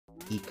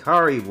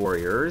Ikari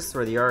warriors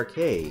for the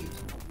arcade.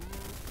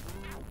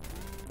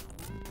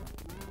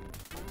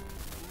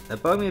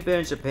 That bugged me a bit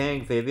in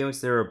Japan. If you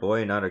consider a boy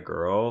and not a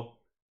girl,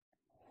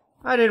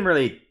 I didn't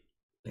really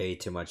pay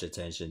too much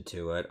attention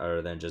to it,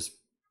 other than just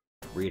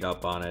read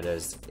up on it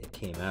as it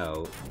came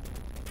out.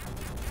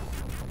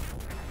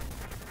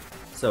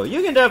 So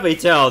you can definitely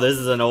tell this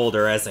is an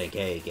older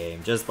SNK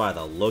game just by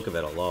the look of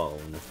it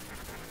alone.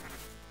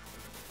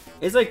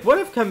 It's like, what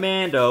if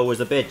Commando was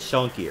a bit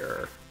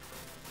chunkier?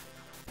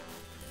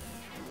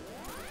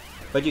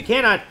 But you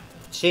cannot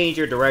change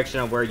your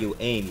direction on where you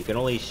aim, you can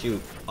only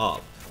shoot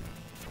up.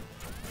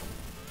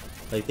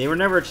 Like, they were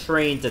never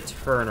trained to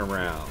turn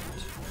around.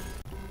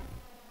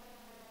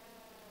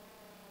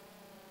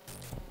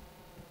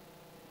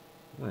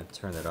 I'm gonna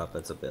turn it up,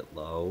 it's a bit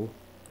low.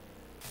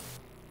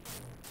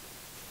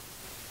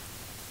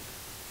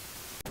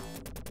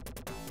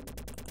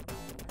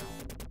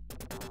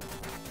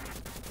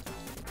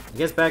 I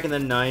guess back in the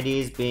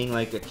 90s, being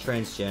like a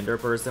transgender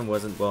person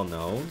wasn't well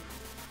known.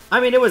 I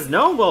mean, it was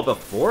known well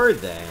before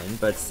then,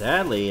 but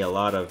sadly, a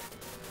lot of,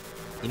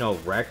 you know,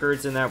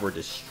 records in that were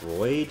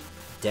destroyed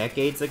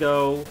decades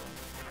ago,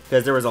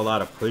 because there was a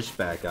lot of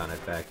pushback on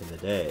it back in the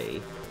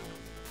day,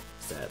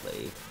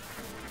 sadly.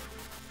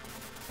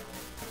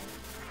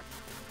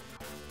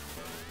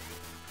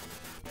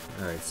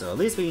 Alright, so at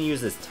least we can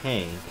use this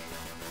tank.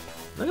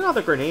 Look at all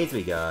the grenades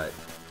we got.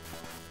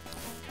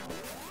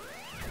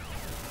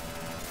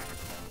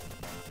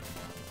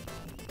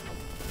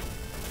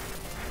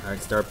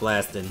 Alright, start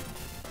blasting.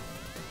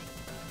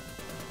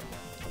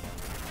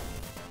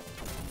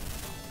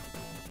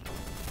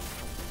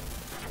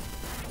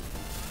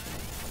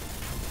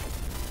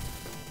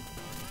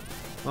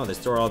 Oh, they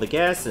store all the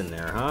gas in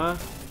there, huh?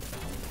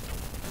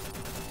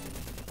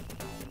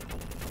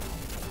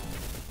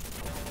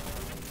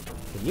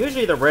 And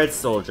usually the red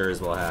soldiers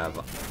will have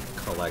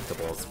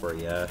collectibles for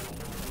you.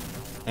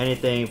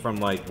 Anything from,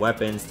 like,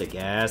 weapons to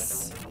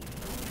gas.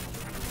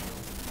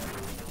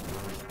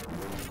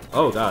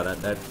 Oh god,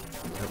 that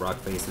rock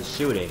face is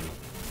shooting.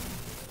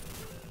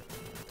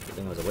 Good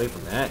thing I was away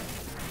from that.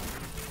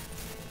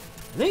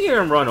 I think you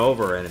can run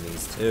over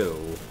enemies, too.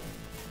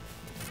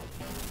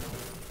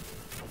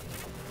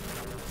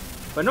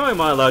 But knowing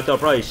my luck, they'll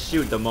probably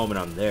shoot the moment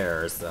I'm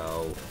there,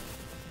 so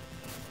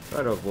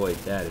try to avoid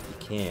that if you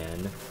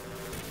can.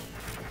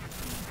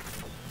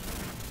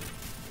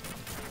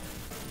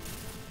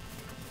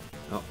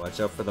 Oh,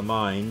 watch out for the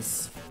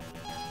mines.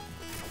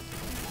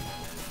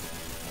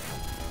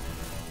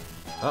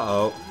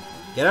 Uh-oh.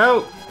 Get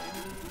out!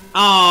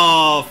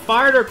 Oh,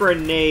 fired a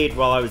grenade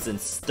while I was in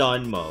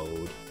stun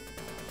mode.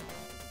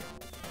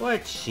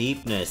 What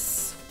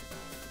cheapness.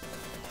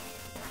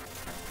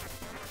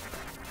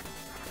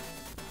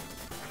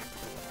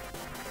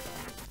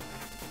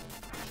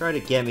 Try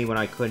to get me when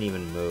I couldn't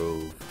even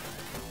move.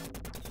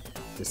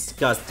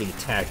 Disgusting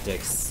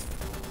tactics.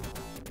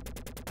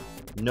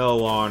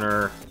 No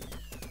honor.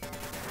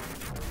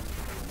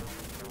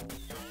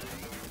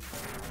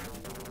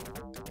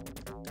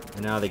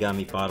 And now they got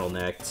me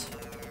bottlenecked.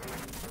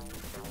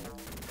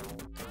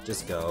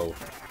 Just go.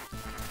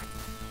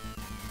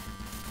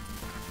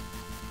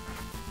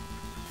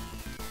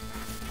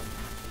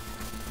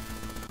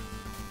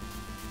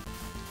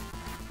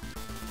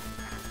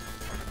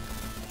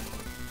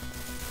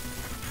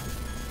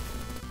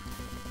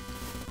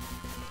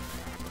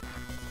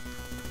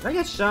 Did I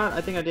get shot?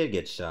 I think I did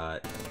get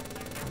shot.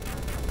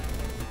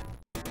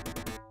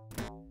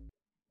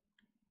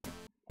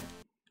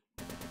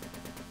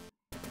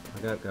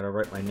 I gotta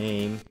write my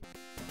name.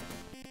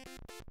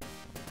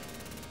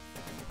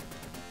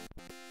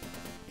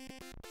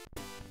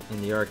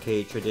 In the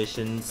arcade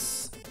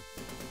traditions.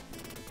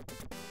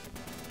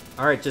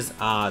 Alright, just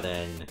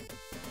then.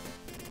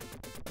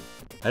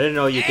 I didn't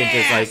know you can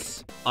just,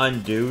 like,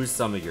 undo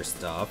some of your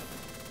stuff.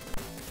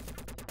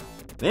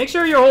 Make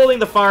sure you're holding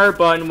the fire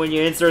button when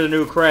you insert a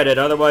new credit,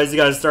 otherwise you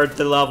gotta start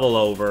the level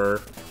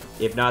over.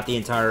 If not the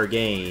entire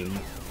game.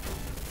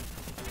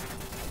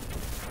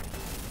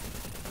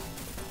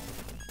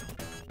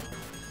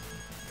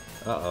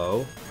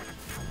 Uh-oh.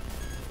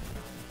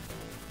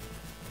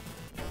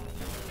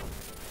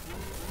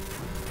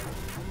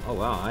 Oh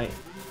wow, I'm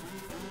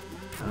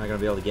not gonna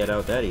be able to get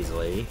out that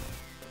easily.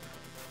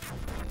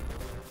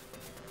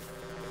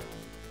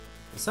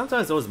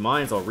 Sometimes those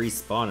mines will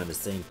respawn in the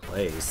same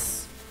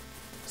place.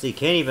 So you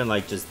can't even,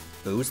 like, just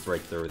boost right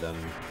through them.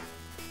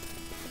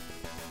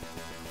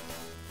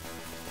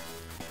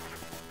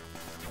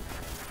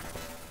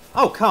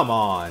 Oh, come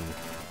on!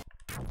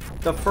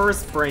 The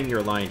first frame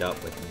you're lined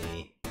up with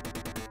me.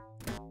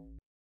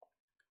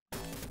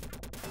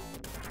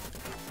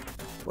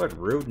 What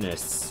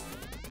rudeness.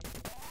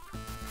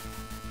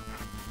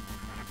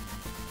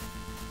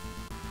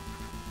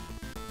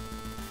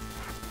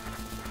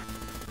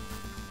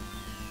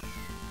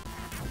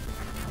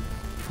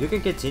 You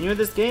can continue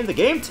this game? The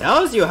game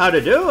tells you how to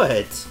do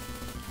it!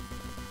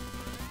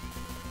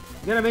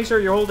 You gotta make sure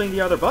you're holding the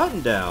other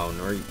button down,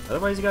 or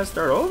otherwise you gotta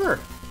start over.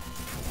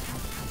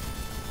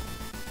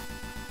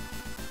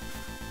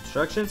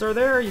 Instructions are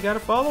there, you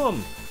gotta follow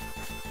them.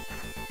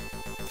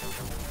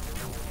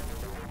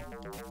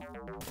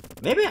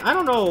 Maybe, I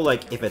don't know,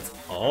 like, if it's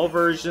all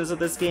versions of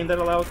this game that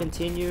allow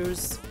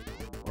continues,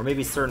 or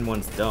maybe certain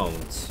ones don't.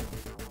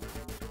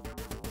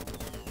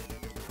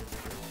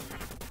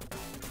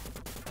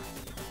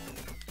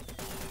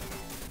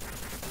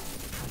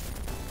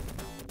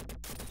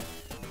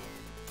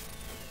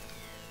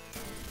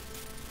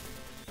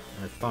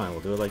 Alright, fine, we'll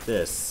do it like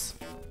this.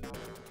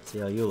 See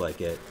how you like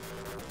it.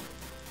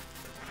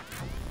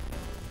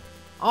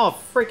 Oh,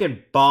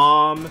 freaking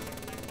bomb!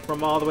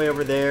 From all the way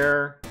over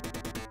there.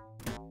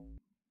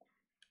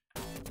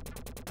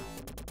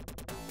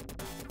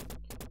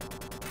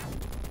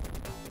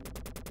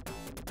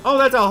 Oh,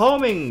 that's a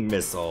homing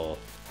missile!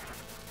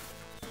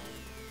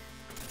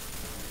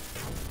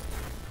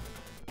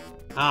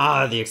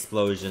 Ah, the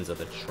explosions of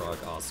the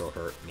truck also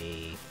hurt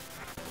me.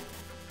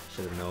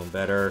 Should have known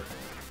better.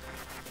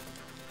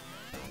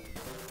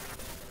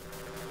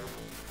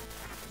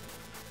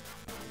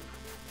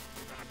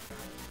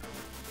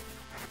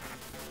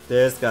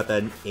 This got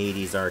that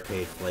 80s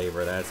arcade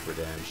flavor, that's for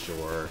damn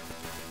sure.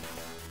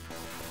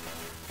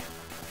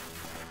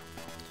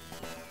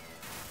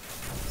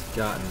 It's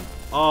gotten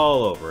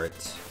all over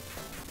it.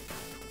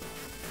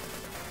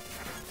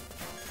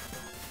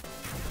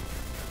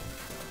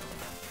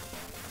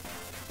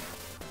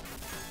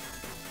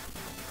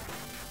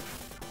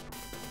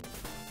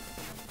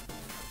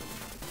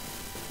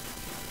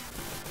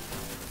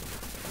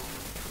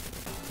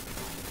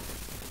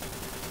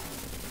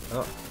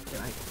 Oh,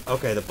 can I?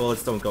 Okay, the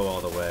bullets don't go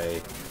all the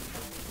way.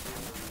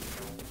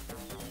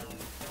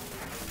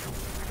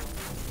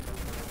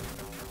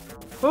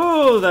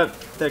 Oh,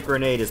 that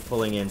grenade is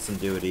pulling in some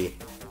duty.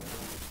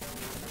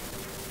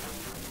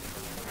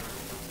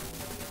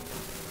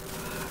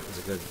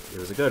 It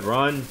was a good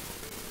run.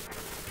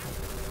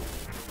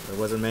 It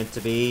wasn't meant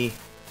to be.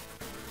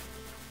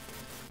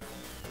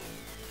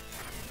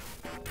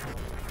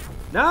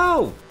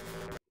 No!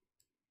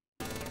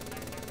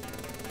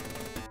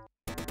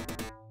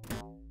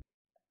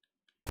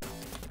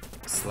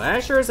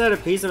 Slashers had a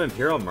piece of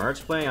Imperial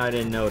March playing? I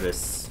didn't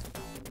notice.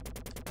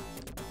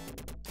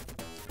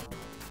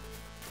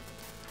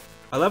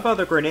 I love how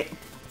the grenade...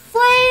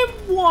 Frame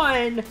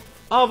 1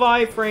 of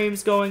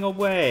iframes going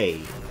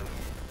away!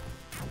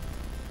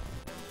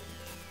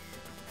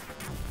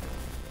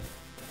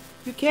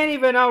 You can't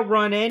even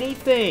outrun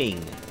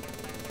anything!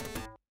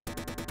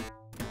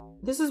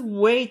 This is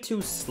way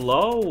too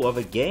slow of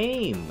a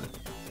game.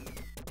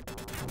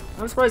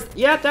 I'm surprised...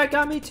 Yeah, that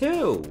got me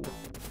too!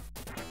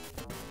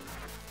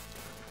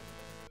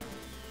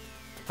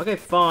 Okay,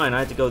 fine, I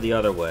had to go the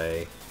other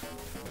way.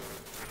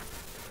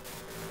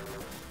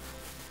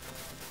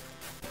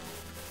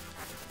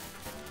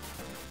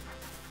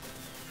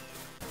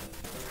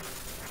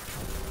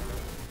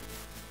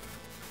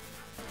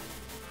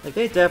 Like,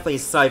 they definitely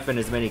siphoned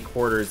as many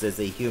quarters as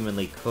they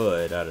humanly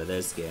could out of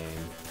this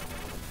game.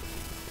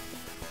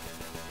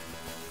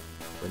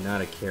 But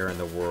not a care in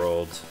the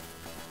world.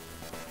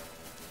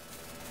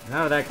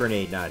 How did that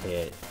grenade not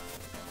hit?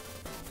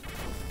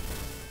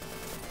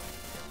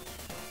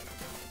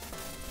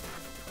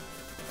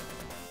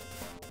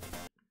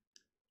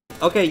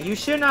 Okay, you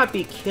should not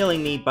be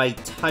killing me by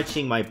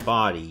touching my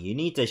body. You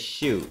need to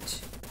shoot.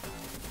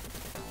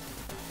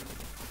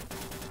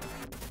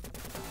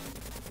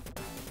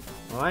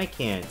 Well, I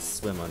can't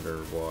swim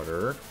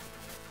underwater.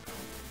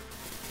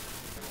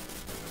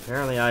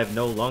 Apparently I have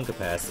no lung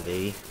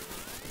capacity.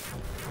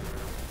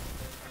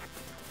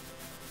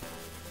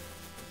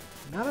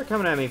 Now they're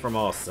coming at me from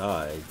all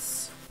sides.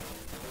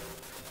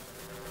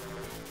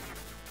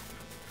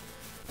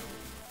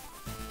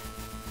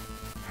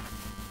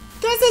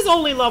 This is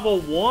only level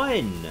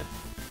 1!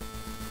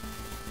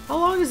 How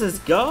long does this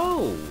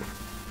go?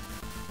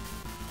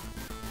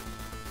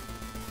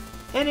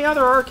 Any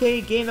other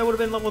arcade game that would have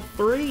been level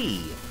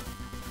 3.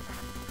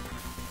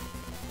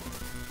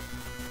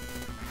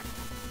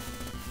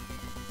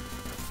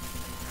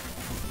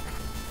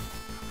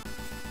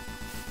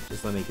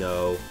 Just let me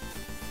go.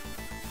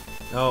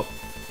 Oh,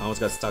 I almost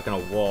got stuck in a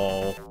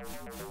wall.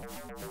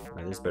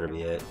 Alright, this better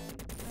be it.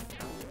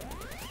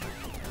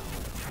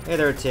 Hey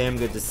there, Tim.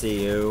 Good to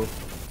see you.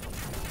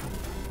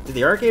 Did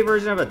the arcade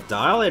version have a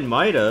dial? It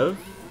might have.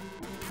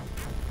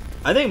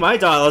 I think my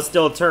dial is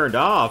still turned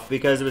off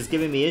because it was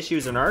giving me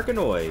issues in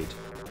Arkanoid.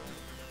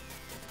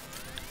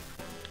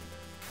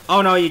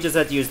 Oh no, you just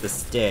have to use the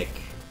stick.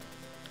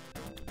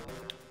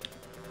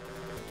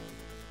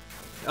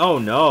 Oh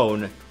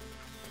no.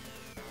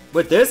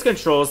 With this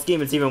control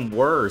scheme, it's even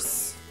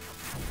worse.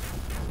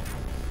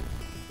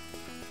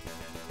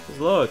 Just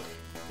look.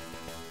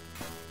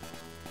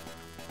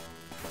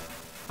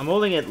 I'm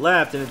holding it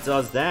left and it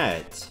does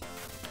that.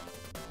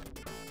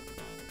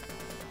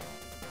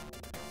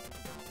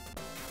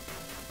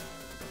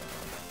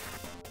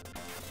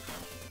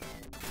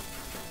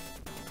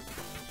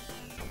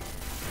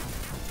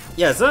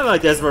 Yeah, something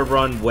like this would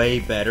run way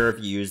better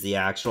if you use the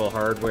actual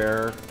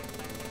hardware.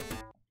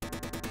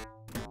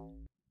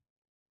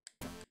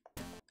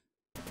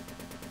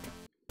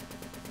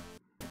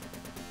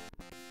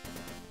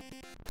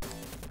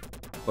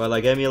 But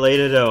like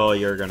emulated, oh,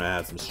 you're gonna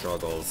have some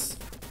struggles.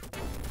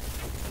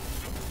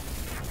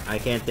 I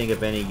can't think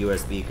of any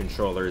USB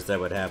controllers that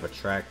would have a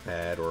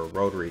trackpad or a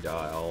rotary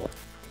dial.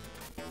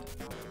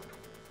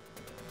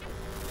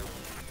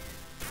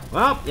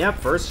 Well, yep,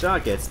 first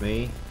shot gets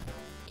me.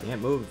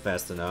 Can't move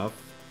fast enough.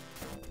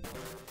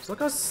 Just look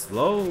how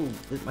slow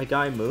my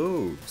guy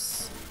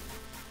moves.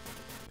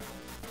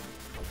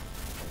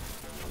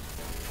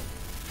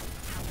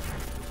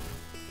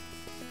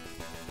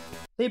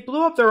 They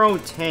blew up their own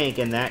tank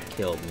and that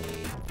killed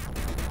me.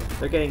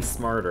 They're getting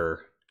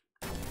smarter.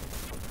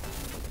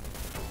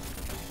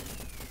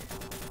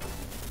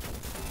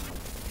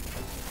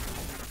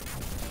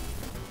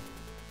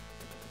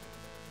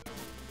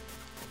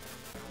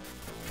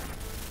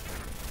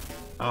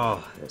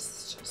 Oh, this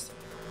is just...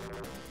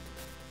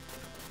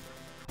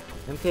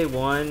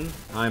 MK1,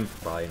 I'm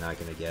probably not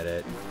gonna get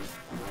it.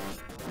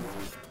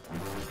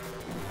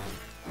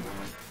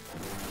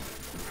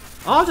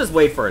 I'll just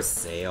wait for a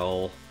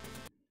sale.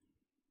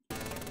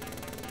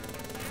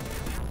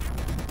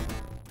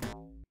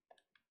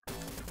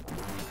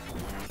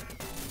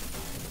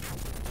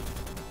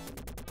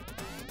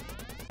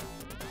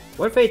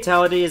 What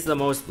fatality is the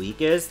most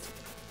weakest?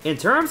 In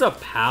terms of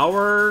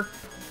power,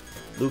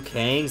 Liu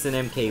Kang's in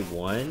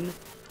MK1.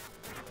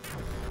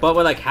 But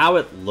with like how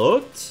it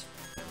looked,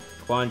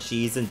 Quan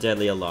Chi's in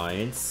Deadly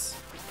Alliance.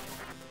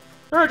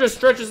 Or just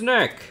stretch his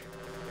neck.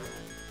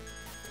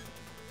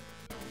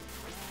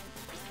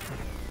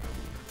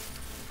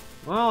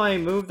 Well, I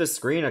moved the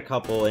screen a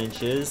couple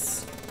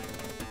inches.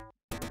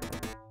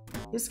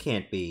 This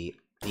can't be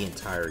the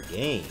entire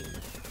game.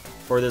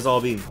 Or there's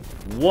all be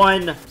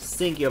one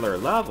singular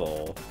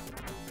level.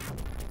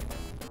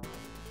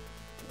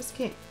 This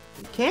can't...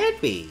 It can't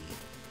be.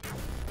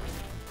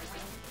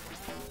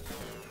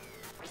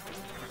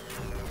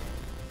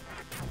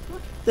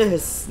 What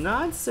this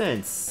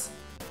nonsense?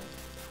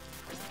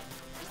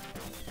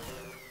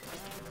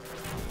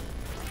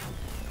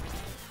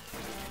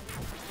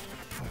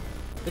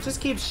 It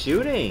just keeps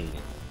shooting.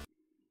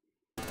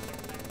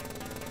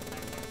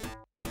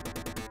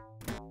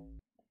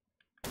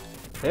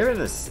 Favorite in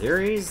the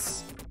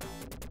series?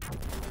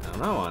 I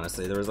don't know,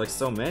 honestly. There was like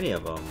so many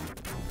of them.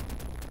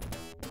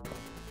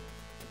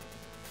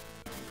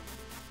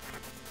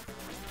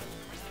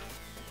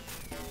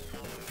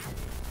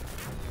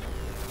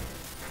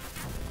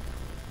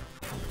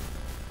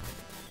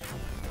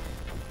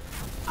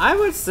 I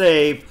would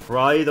say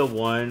probably the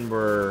one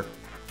where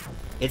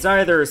it's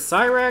either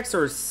Cyrax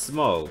or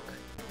Smoke.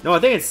 No, I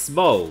think it's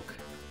Smoke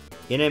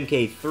in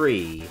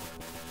MK3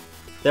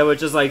 that would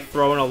just like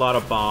throw in a lot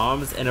of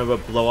bombs and it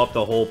would blow up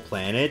the whole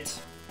planet.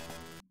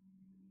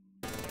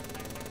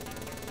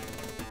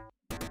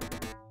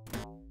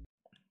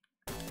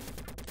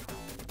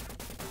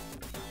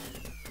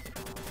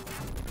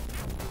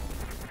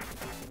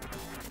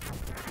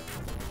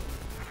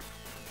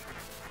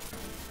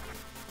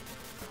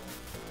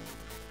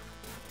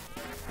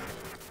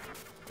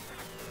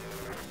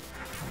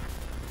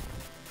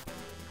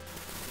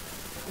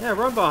 Yeah,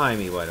 run behind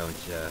me, why don't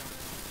you?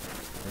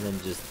 And then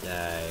just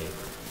die.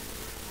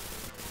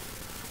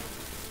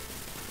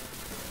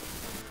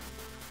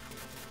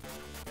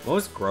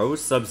 Most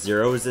gross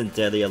Sub-Zero's in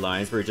Deadly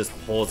Alliance where he just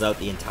pulls out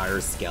the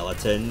entire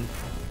skeleton.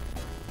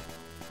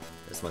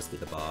 This must be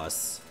the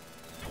boss.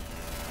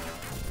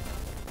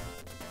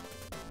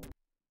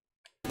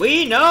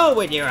 We know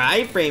when your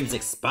iframes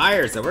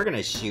expire, so we're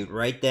gonna shoot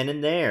right then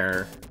and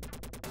there.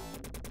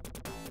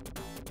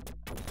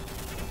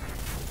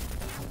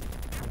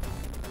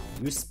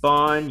 You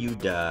spawn, you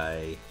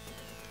die.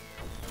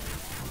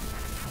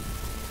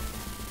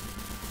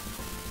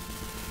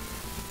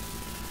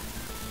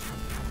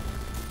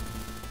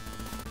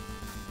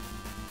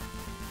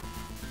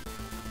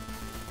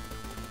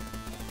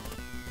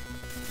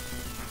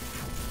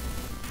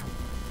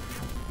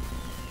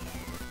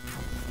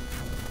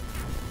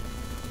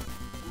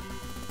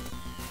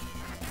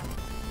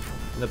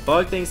 The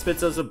bug thing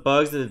spits out the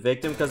bugs to the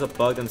victim because of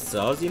bug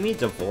themselves? You mean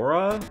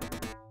Devora?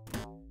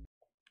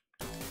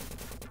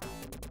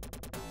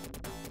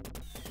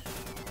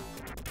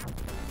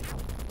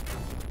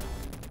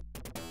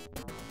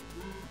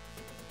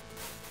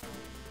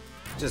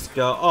 Just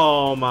go,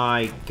 oh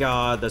my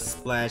god, the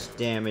splash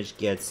damage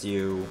gets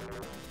you.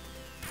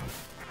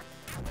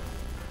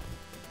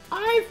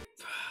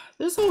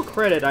 This whole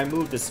credit, I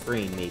moved the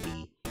screen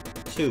maybe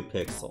 2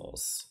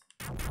 pixels.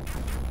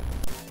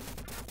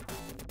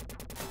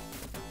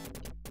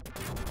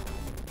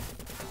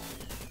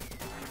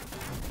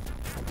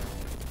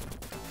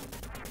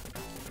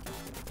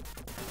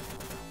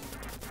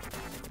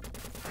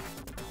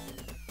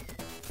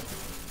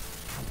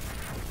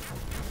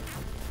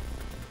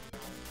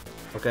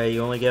 Okay,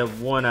 you only get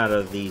 1 out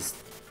of these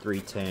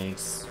 3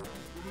 tanks.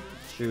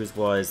 Choose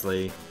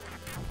wisely.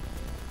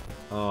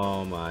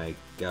 Oh my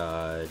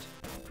god.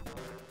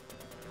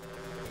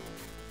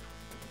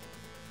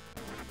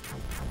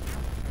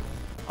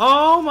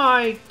 Oh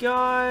my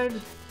god!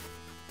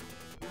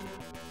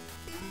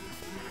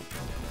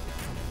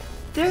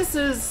 This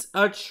is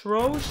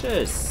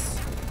atrocious!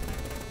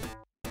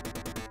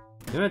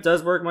 You know, it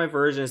does work my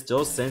version. It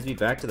still sends me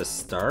back to the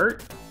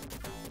start?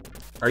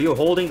 Are you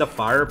holding the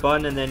fire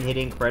button and then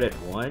hitting credit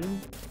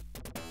 1?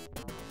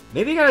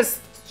 Maybe you gotta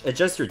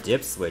adjust your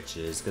dip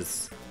switches,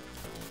 because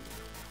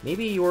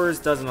maybe yours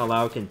doesn't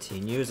allow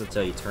continues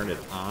until you turn it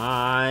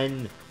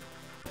on.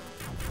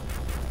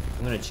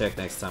 I'm gonna check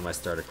next time I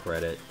start a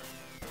credit.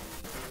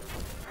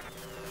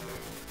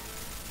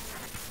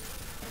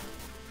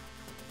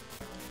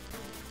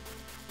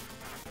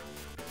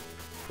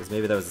 Because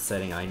maybe that was a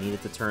setting I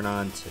needed to turn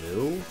on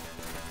too.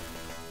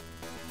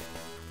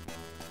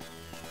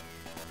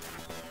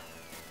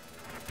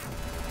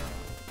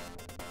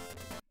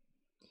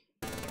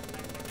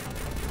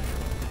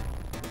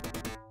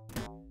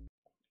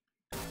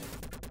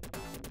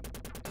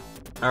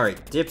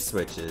 Alright, dip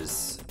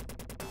switches.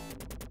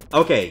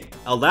 Okay,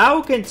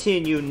 allow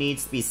continue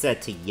needs to be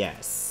set to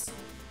yes.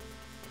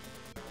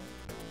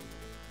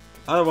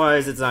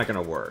 Otherwise, it's not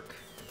gonna work.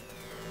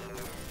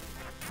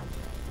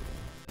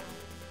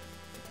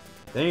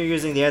 Then you're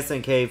using the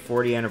SNK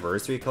 40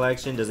 Anniversary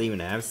Collection. Does it even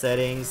have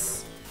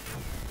settings?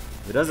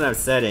 If it doesn't have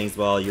settings,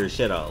 well, you're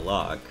shit out of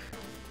luck.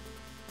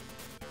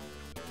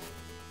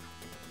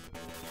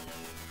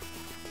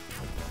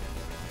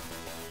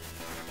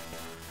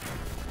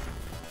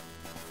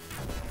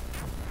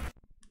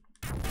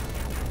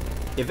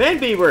 If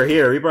NB were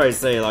here, he'd probably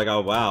say like,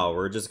 oh wow,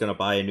 we're just gonna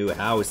buy a new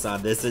house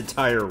on this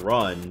entire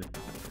run.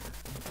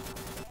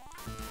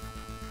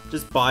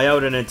 Just buy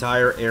out an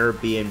entire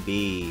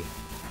Airbnb.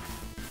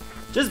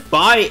 Just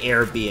buy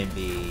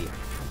Airbnb.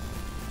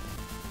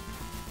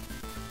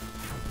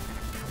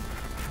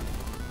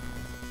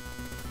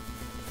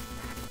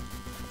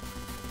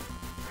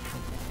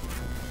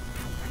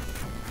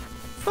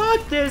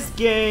 Fuck this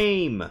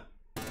game!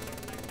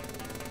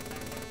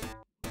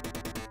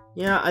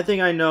 Yeah, I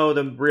think I know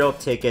the real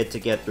ticket to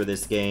get through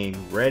this game.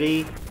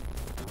 Ready?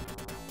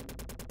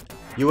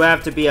 You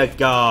have to be a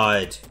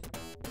god.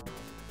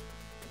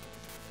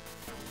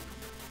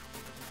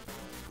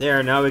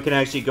 There, now we can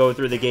actually go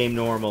through the game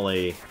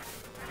normally.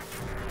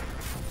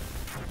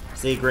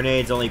 See,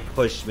 grenades only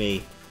push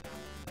me.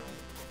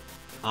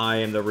 I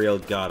am the real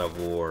god of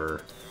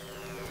war.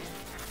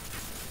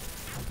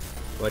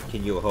 What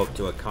can you hope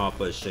to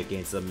accomplish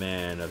against a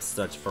man of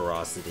such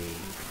ferocity?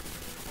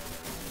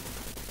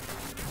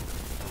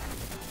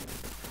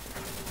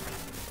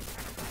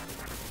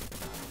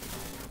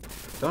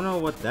 Don't know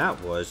what that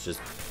was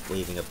just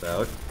waving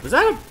about. Was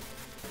that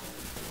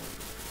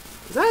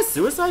a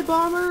suicide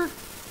bomber?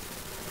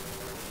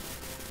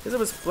 Because it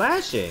was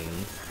flashing.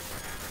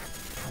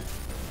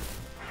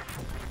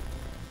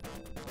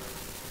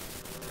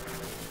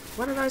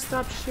 Why did I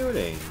stop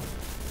shooting?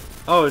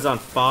 Oh, it was on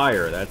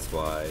fire, that's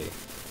why.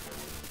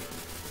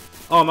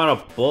 Oh, I'm out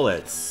of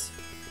bullets.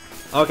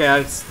 Okay,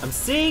 I'm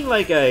seeing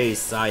like a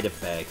side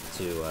effect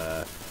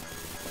to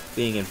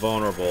being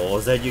invulnerable,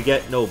 is that you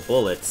get no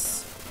bullets.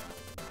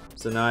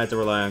 So now I have to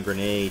rely on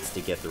grenades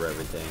to get through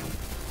everything.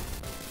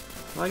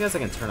 Well, I guess I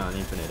can turn on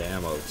infinite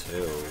ammo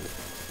too.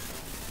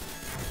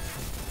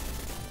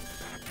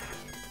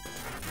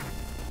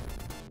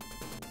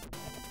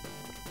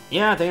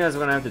 Yeah, I think that's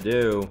what I have to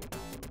do.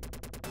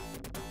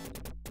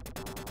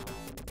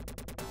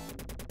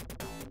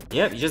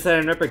 Yep, you just had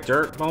an epic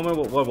dirt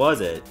moment. What was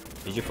it?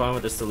 Did you find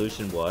what the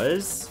solution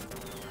was?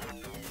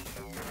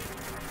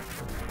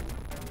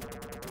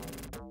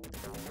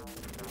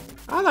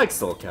 I like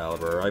Soul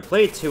Calibur. I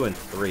played 2 and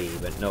 3,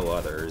 but no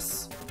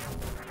others.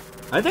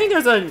 I think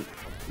there's a...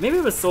 Maybe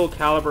it was Soul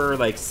Calibur,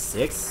 like,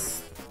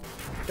 6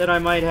 that I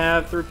might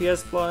have through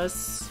PS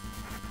Plus.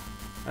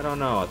 I don't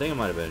know. I think it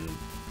might have been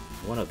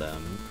one of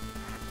them.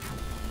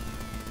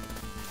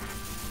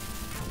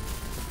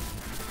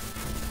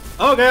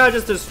 Okay, I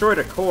just destroyed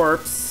a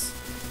corpse.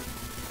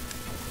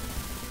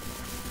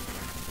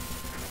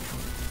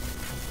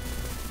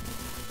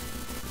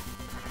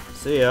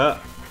 See ya.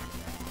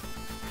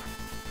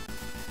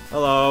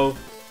 Hello.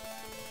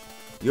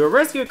 You have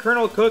rescued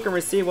Colonel Cook and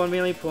received 1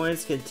 million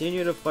points.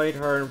 Continue to fight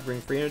hard and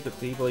bring freedom to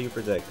people you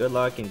protect. Good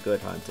luck and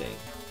good hunting.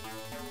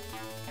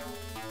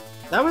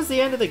 That was the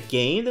end of the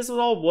game? This was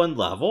all one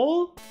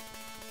level?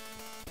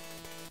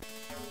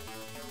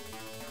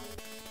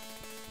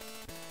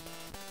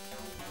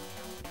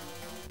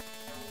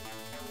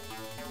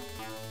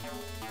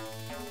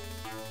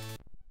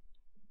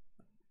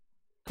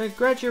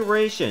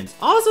 Congratulations.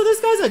 Also, this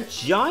guy's a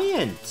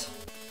giant.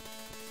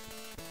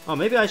 Oh,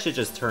 maybe I should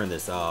just turn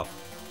this off.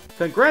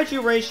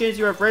 Congratulations,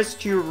 you have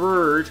rescued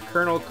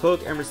Colonel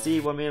Cook and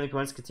received 1 million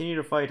points. Continue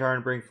to fight hard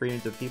and bring freedom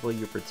to people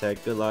you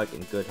protect. Good luck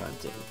and good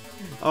hunting.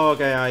 Oh,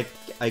 okay,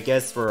 I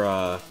guess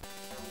we're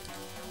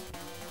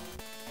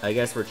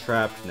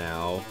trapped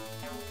now.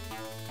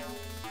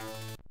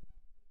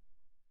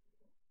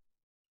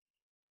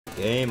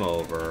 Game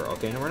over.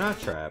 Okay, no, we're not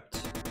trapped.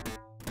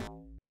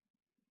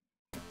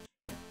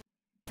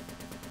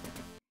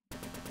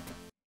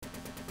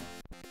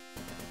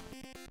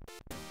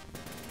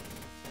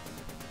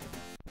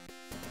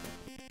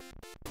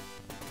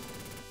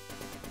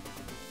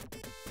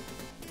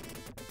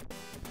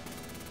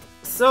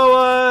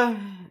 So,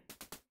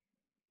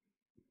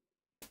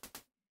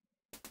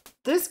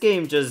 This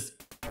game just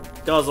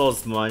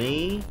guzzles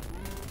money.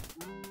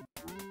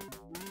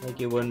 Like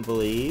you wouldn't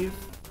believe.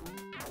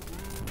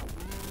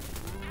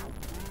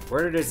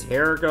 Where did his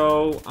hair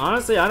go?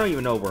 Honestly, I don't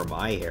even know where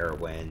my hair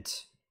went.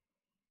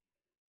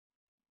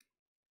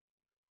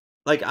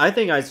 Like, I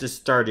think I just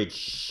started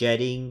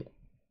shedding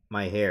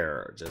my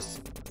hair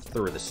just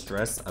through the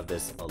stress of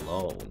this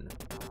alone.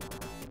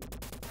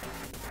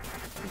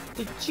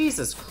 Dude,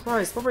 Jesus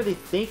Christ, what were they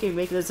thinking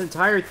making this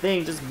entire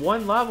thing just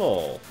one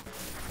level?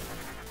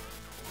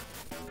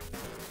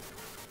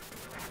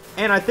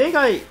 And I think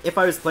if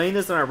I was playing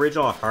this on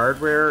original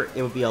hardware,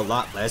 it would be a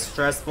lot less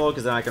stressful,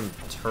 because then I can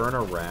turn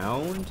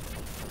around.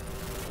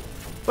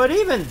 But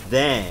even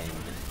then,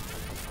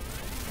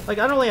 like,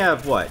 I only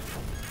have, what,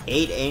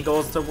 8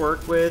 angles to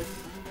work with?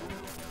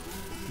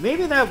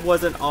 Maybe that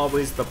wasn't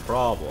always the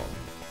problem.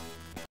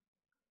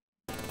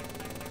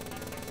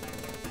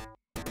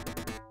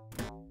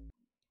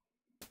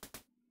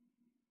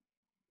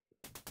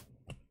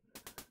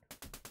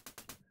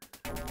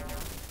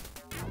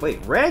 Wait,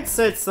 Red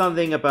said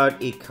something about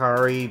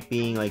Ikari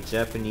being, like,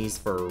 Japanese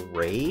for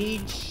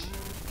rage?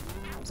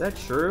 Is that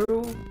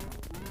true?